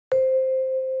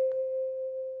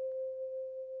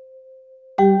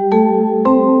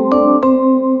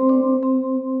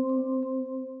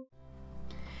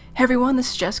Hey everyone, this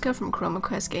is Jessica from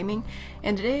ChromaQuest Gaming,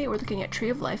 and today we're looking at Tree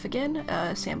of Life again,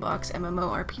 a sandbox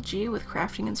MMORPG with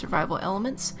crafting and survival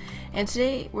elements. And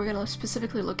today we're going to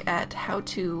specifically look at how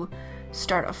to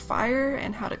start a fire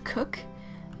and how to cook,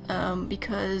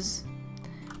 because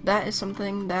that is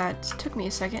something that took me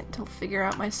a second to figure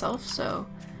out myself, so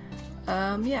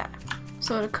yeah.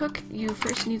 So to cook, you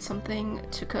first need something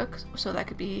to cook, so that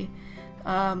could be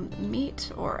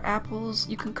meat or apples.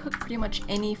 You can cook pretty much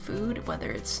any food,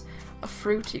 whether it's a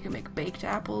fruit, you can make baked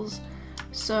apples.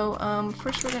 So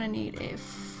first we're gonna need a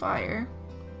fire,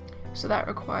 so that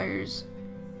requires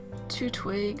 2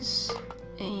 twigs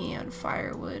and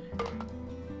firewood.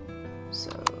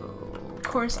 So of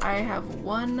course I have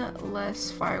 1 less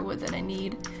firewood than I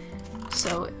need,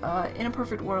 so in a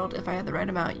perfect world, if I had the right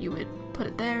amount, you would put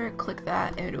it there, click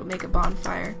that, and it would make a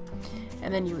bonfire,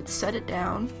 and then you would set it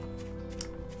down.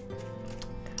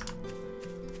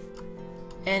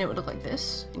 And it would look like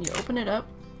this, and you open it up,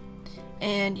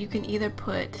 and you can either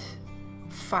put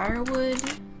firewood,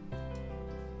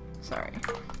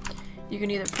 you can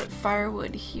either put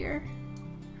firewood here,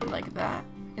 like that,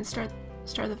 and start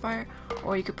the fire,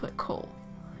 or you could put coal.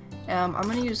 I'm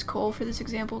going to use coal for this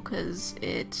example because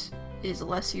it is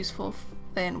less useful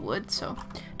than wood, so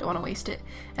don't want to waste it.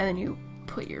 And then you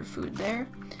put your food there,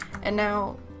 and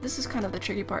now this is kind of the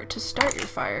tricky part. To start your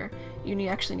fire, you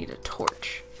actually need a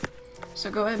torch. So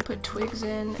go ahead and put twigs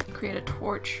in, create a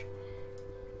torch,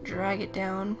 drag it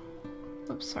down,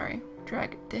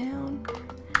 drag it down,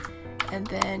 and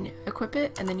then equip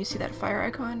it, and then you see that fire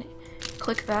icon,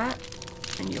 click that,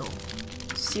 and you'll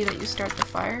see that you start the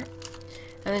fire.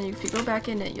 And then if you go back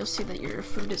in it, you'll see that your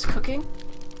food is cooking,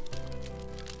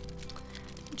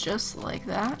 just like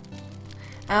that.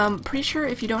 Pretty sure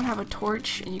if you don't have a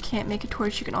torch and you can't make a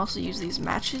torch, you can also use these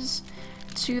matches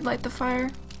to light the fire.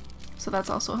 So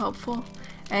that's also helpful.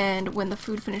 And when the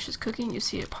food finishes cooking, you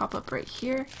see it pop up right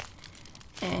here,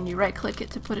 and you right click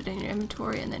it to put it in your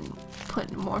inventory, and then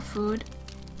put more food.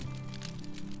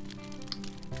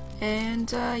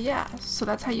 And yeah, so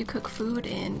that's how you cook food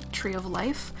in Tree of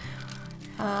Life.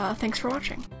 Thanks for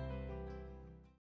watching.